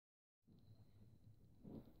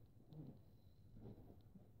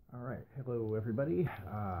Alright, hello everybody,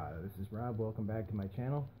 this is Rob, welcome back to my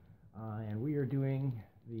channel, and we are doing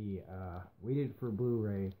the waited for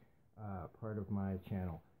Blu-ray part of my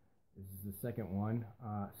channel. This is the second one.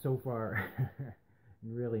 So far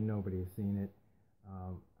really nobody's seen it.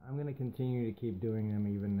 I'm going to continue to keep doing them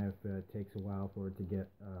even if it takes a while for it to get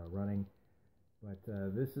running, but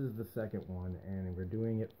this is the second one and we're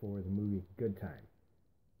doing it for the movie Good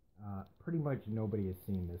Time. Pretty much nobody has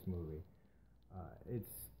seen this movie. It's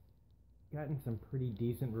gotten some pretty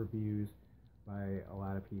decent reviews by a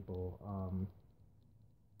lot of people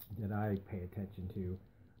that I pay attention to,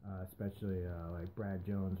 especially like Brad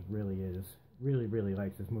Jones really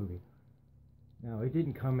likes this movie. Now, it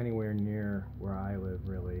didn't come anywhere near where I live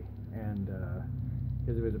really, and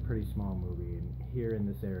because it was a pretty small movie, and here in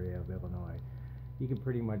this area of Illinois, you can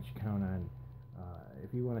pretty much count on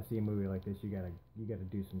if you want to see a movie like this, you gotta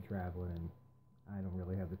do some traveling, and I don't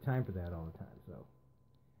really have the time for that all the time, so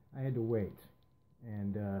I had to wait,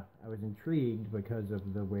 and I was intrigued because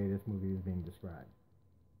of the way this movie is being described.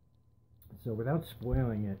 So without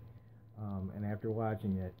spoiling it, and after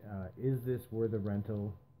watching it, is this worth a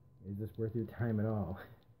rental? Is this worth your time at all?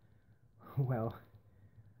 Well,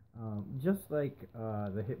 just like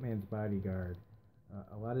The Hitman's Bodyguard,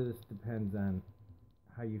 a lot of this depends on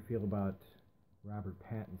how you feel about Robert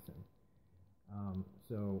Pattinson.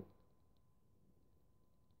 So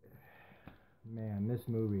man, this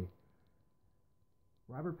movie,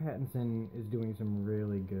 Robert Pattinson is doing some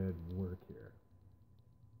really good work here.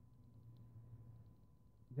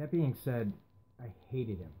 That being said, I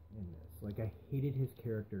hated him in this. Like, I hated his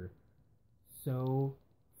character so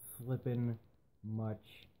flippin'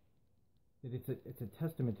 much that it's a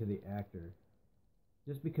testament to the actor.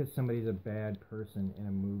 Just because somebody's a bad person in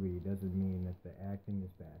a movie doesn't mean that the acting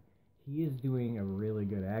is bad. He is doing a really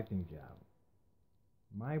good acting job.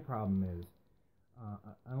 My problem is,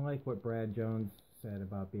 unlike what Brad Jones said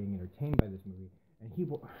about being entertained by this movie, and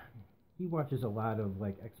he watches a lot of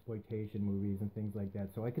like exploitation movies and things like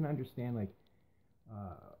that, so I can understand like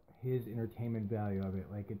his entertainment value of it.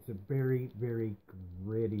 Like, it's a very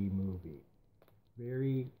gritty movie,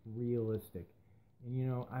 very realistic, and you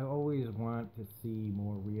know, I always want to see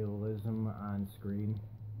more realism on screen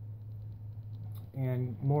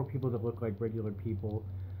and more people that look like regular people,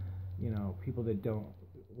 you know, people that don't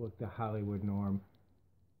look the Hollywood norm.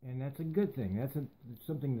 And that's a good thing. That's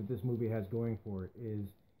something that this movie has going for it, is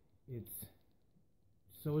it's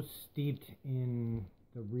so steeped in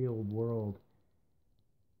the real world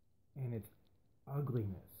and its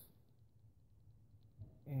ugliness.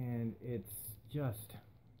 And it's just,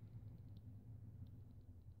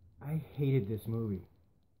 I hated this movie.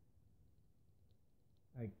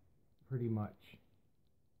 Like, pretty much.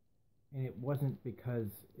 And it wasn't because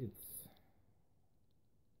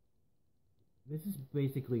this is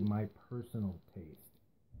basically my personal taste.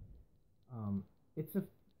 It's a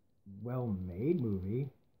well-made movie,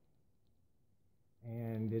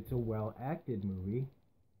 and it's a well-acted movie,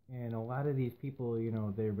 and a lot of these people, you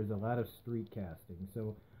know, there was a lot of street casting,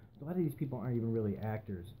 so a lot of these people aren't even really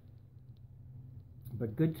actors.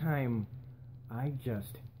 But Good Time, I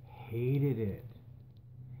just hated it,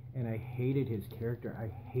 and I hated his character. I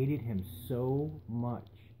hated him so much,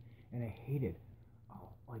 and I hated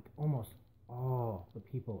like almost all the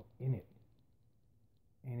people in it.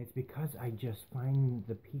 And it's because I just find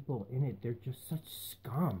the people in it, they're just such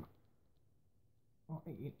scum.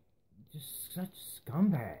 Just such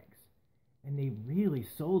scumbags. And they really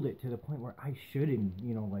sold it to the point where I shouldn't,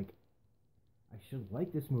 you know, like, I should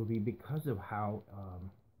like this movie because of how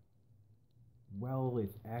well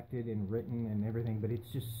it's acted and written and everything. But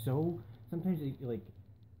it's just so, sometimes, like,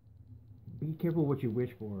 be careful what you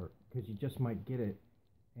wish for, because you just might get it.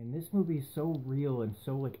 And this movie is so real and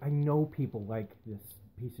so, like, I know people like this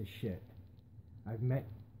piece of shit. I've met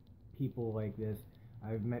people like this.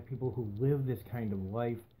 I've met people who live this kind of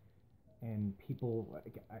life, and people,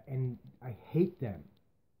 like, and I hate them.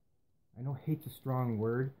 I know hate's a strong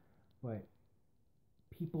word, but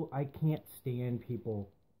people, I can't stand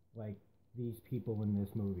people like these people in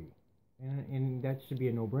this movie. And that should be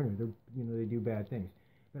a no-brainer. They're, you know, they do bad things.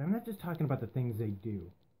 But I'm not just talking about the things they do.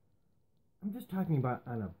 I'm just talking about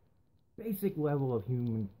on a basic level of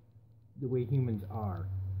the way humans are.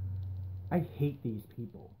 I hate these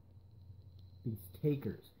people, these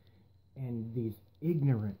takers, and these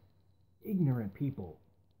ignorant people.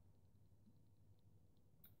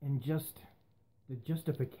 And just the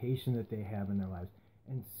justification that they have in their lives.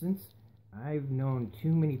 And since I've known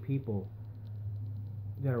too many people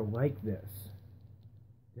that are like this,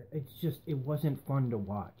 it's just, it wasn't fun to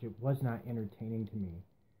watch. It was not entertaining to me,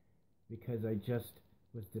 because I just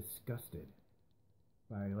was disgusted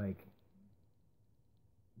by like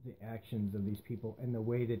the actions of these people and the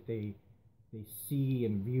way that they see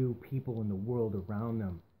and view people in the world around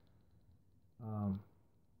them.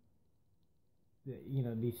 You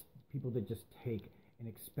know, these people that just take and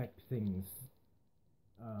expect things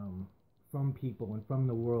from people and from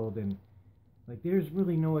the world, and like there's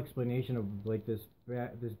really no explanation of like this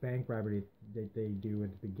bank robbery that they do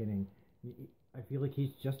at the beginning. I feel like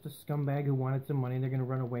he's just a scumbag who wanted some money and they're gonna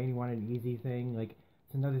run away and he wanted an easy thing. Like,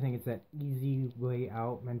 it's another thing, it's that easy way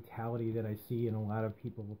out mentality that I see in a lot of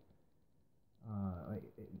people, like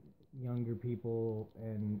younger people,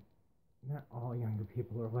 and not all younger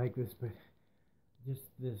people are like this, but just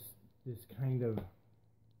this kind of,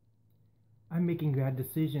 I'm making bad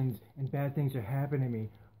decisions and bad things are happening to me,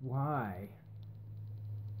 why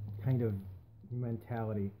kind of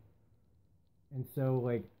mentality. And so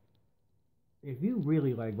like, if you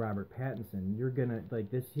really like Robert Pattinson, you're gonna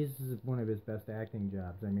like this. His is one of his best acting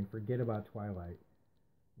jobs. I mean, forget about Twilight.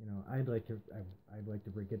 You know, I'd like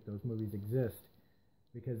to forget those movies exist,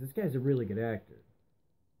 because this guy's a really good actor.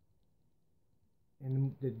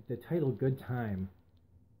 And the title "Good Time,"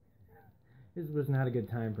 this was not a good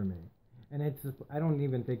time for me. And I don't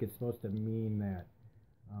even think it's supposed to mean that.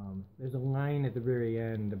 There's a line at the very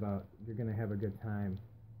end about you're gonna have a good time,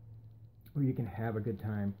 or you can have a good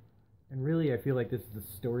time. And really, I feel like this is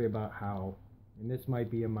a story about how, and this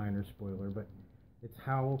might be a minor spoiler, but it's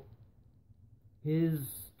how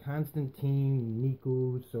his Constantine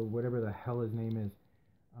Nikus, or whatever the hell his name is,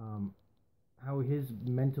 how his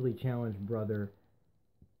mentally challenged brother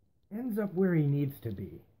ends up where he needs to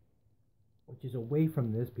be, which is away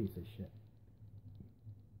from this piece of shit.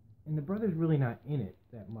 And the brother's really not in it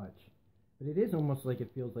that much, but it is almost like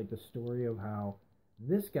it feels like the story of how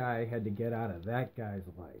this guy had to get out of that guy's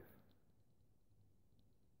life.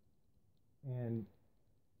 And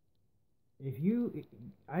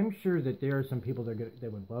I'm sure that there are some people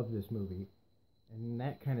that would love this movie, and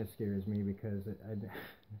that kind of scares me, because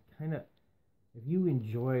if you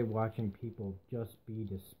enjoy watching people just be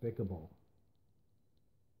despicable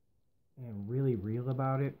and really real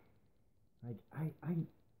about it, like I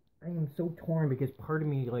am so torn, because part of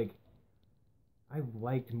me, like, I've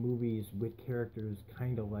liked movies with characters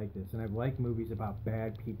kind of like this, and I've liked movies about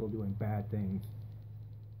bad people doing bad things.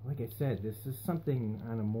 Like I said, this is something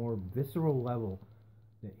on a more visceral level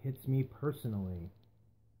that hits me personally,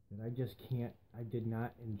 that I just can't, I did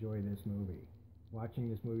not enjoy this movie. Watching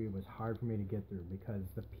this movie was hard for me to get through, because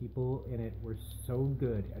the people in it were so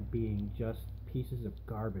good at being just pieces of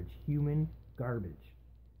garbage, human garbage,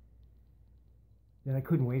 that I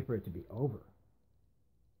couldn't wait for it to be over.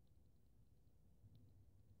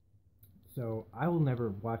 So I will never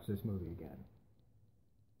watch this movie again.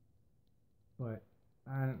 But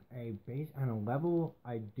on a level,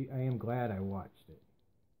 I am glad I watched it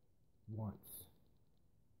once,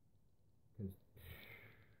 because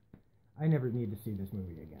I never need to see this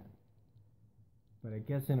movie again. But I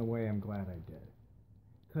guess in a way I'm glad I did,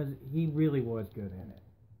 because he really was good in it.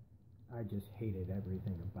 I just hated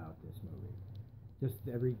everything about this movie. Just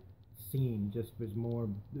every scene just was more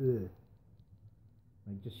ugh.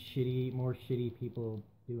 Like just more shitty people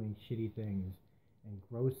doing shitty things and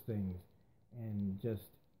gross things. And just,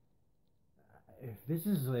 if this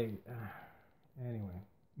is like, anyway,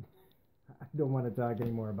 I don't want to talk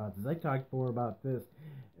anymore about this. I talked more about this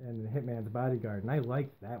and Hitman's Bodyguard, and I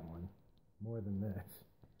liked that one more than this.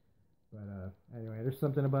 But anyway, there's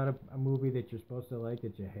something about a movie that you're supposed to like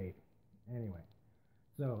that you hate. Anyway,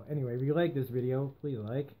 if you like this video, please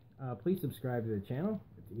please subscribe to the channel.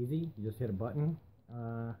 It's easy. You just hit a button.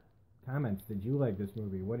 Comments. Did you like this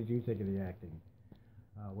movie? What did you think of the acting?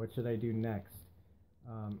 What should I do next?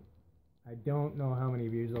 I don't know how many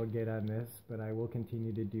views I'll get on this, but I will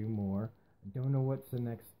continue to do more. I don't know what's the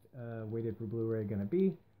next Waited for Blu-ray going to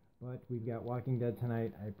be, but we've got Walking Dead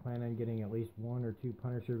tonight. I plan on getting at least 1 or 2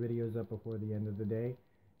 Punisher videos up before the end of the day,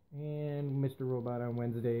 and Mr. Robot on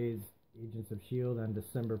Wednesdays, Agents of S.H.I.E.L.D. on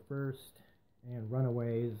December 1st, and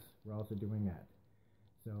Runaways, we're also doing that.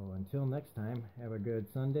 So until next time, have a good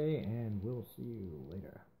Sunday, and we'll see you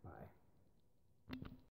later.